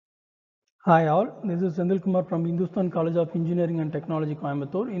Hi all, this is Sendil Kumar from Hindustan College of Engineering and Technology,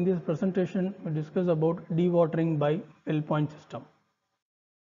 Coimbatore. In this presentation, we discuss about dewatering by Wellpoint system.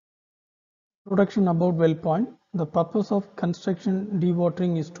 Introduction about Wellpoint. The purpose of construction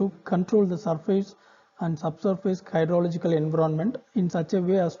dewatering is to control the surface and subsurface hydrological environment in such a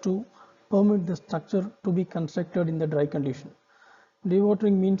way as to permit the structure to be constructed in the dry condition.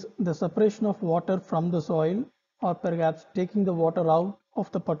 Dewatering means the separation of water from the soil, or perhaps taking the water out of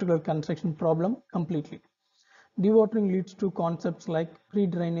the particular construction problem completely. Dewatering leads to concepts like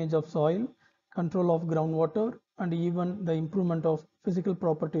pre-drainage of soil, control of groundwater, and even the improvement of physical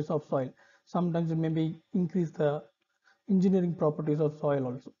properties of soil. Sometimes it may be increase the engineering properties of soil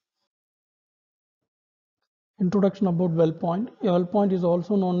also. Introduction about well point. A well point is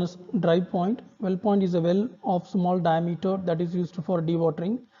also known as dry point. Well point is a well of small diameter that is used for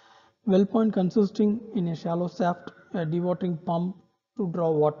dewatering. Well point consisting in a shallow shaft, a dewatering pump to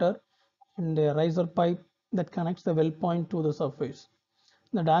draw water, and a riser pipe that connects the well point to the surface.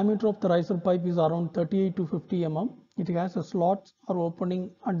 The diameter of the riser pipe is around 38 to 50 mm. It has a slot or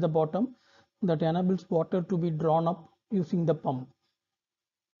opening at the bottom that enables water to be drawn up using the pump.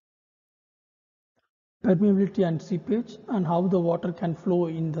 Permeability and seepage, and how the water can flow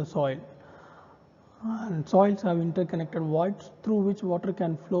in the soil. And soils have interconnected voids through which water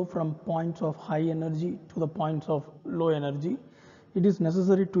can flow from points of high energy to the points of low energy. It is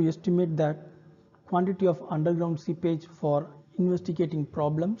necessary to estimate that quantity of underground seepage for investigating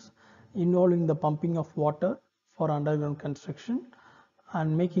problems involving the pumping of water for underground construction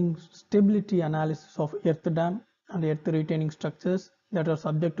and making stability analysis of earth dam and earth retaining structures that are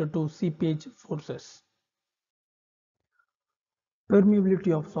subjected to seepage forces.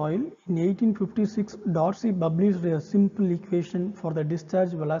 Permeability of soil. In 1856, Darcy published a simple equation for the discharge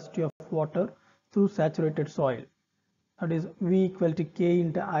velocity of water through saturated soil. That is V equal to K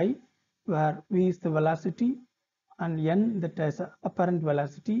into I, where V is the velocity and N that is apparent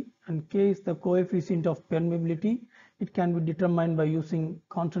velocity, and K is the coefficient of permeability. It can be determined by using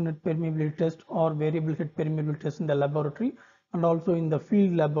constant head permeability test or variable head permeability test in the laboratory, and also in the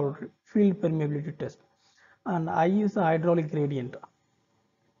field permeability test. And I is the hydraulic gradient.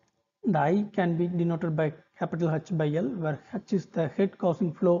 The I can be denoted by capital H by L, where H is the head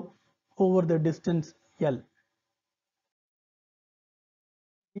causing flow over the distance L.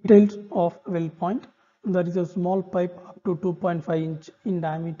 Details of well point. There is a small pipe up to 2.5 inch in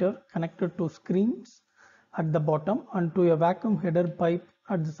diameter connected to screens at the bottom and to a vacuum header pipe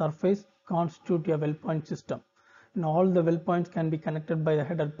at the surface constitute a well point system. And all the well points can be connected by the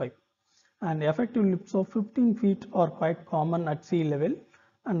header pipe. And effective lifts of 15 feet are quite common at sea level,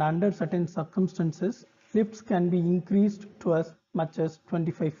 and under certain circumstances lifts can be increased to as much as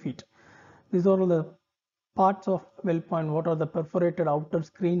 25 feet. These are all the parts of well point. What are the perforated outer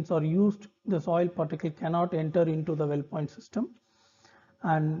screens are used, the soil particle cannot enter into the well point system.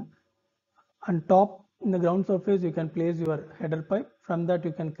 And on top in the ground surface you can place your header pipe. From that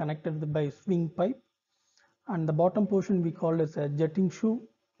you can connect it by swing pipe, and the bottom portion we call as a jetting shoe.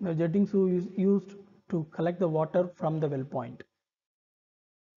 The jetting shoe is used to collect the water from the well point.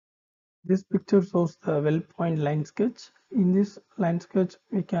 This picture shows the well point line sketch. In this line sketch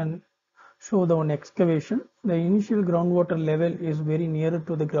we can show the one excavation. The initial groundwater level is very nearer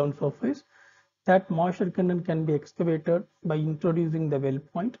to the ground surface. That moisture content can be excavated by introducing the well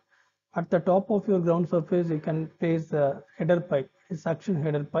point. At the top of your ground surface you can place the header pipe, a suction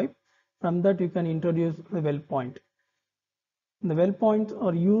header pipe. From that you can introduce the well point. The well points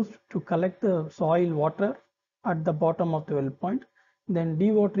are used to collect the soil water at the bottom of the well point. Then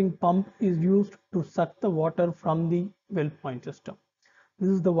dewatering pump is used to suck the water from the well point system. This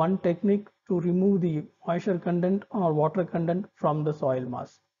is the one technique to remove the moisture content or water content from the soil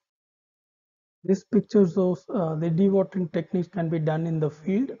mass. This picture shows the dewatering techniques can be done in the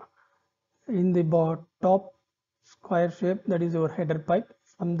field. In the top square shape, that is your header pipe.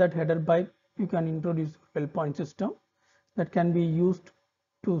 From that header pipe you can introduce well point system that can be used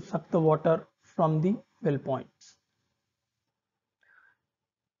to suck the water from the well points.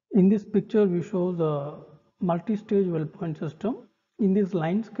 In this picture we show the multi-stage well point system. In this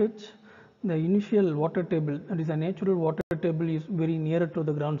line sketch, the initial water table, that is a natural water table, is very nearer to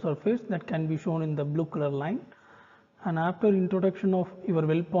the ground surface. That can be shown in the blue color line. And after introduction of your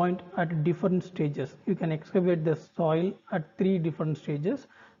well point at different stages, you can excavate the soil at 3 different stages,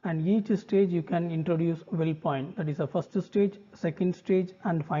 and each stage you can introduce well point. That is the first stage, second stage,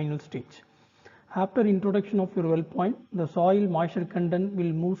 and final stage. After introduction of your well point, the soil moisture content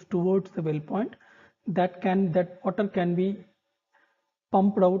will move towards the well point. That water can be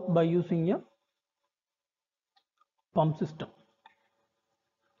pumped out by using a pump system.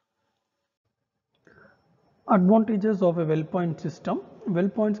 Advantages of a well point system. Well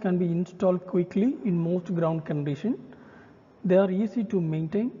points can be installed quickly in most ground conditions. They are easy to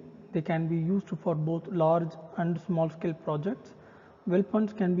maintain. They can be used for both large and small scale projects. Well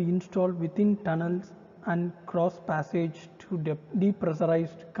points can be installed within tunnels and cross passage to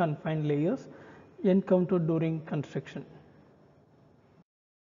depressurized confined layers encountered during construction.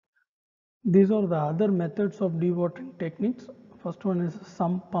 These are the other methods of dewatering techniques. First one is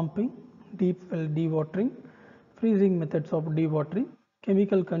sump pumping, deep well dewatering, freezing methods of dewatering,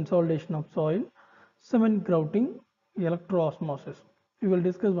 chemical consolidation of soil, cement grouting, electroosmosis. We will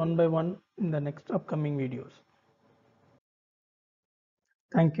discuss one by one in the next upcoming videos.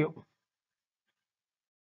 Thank you.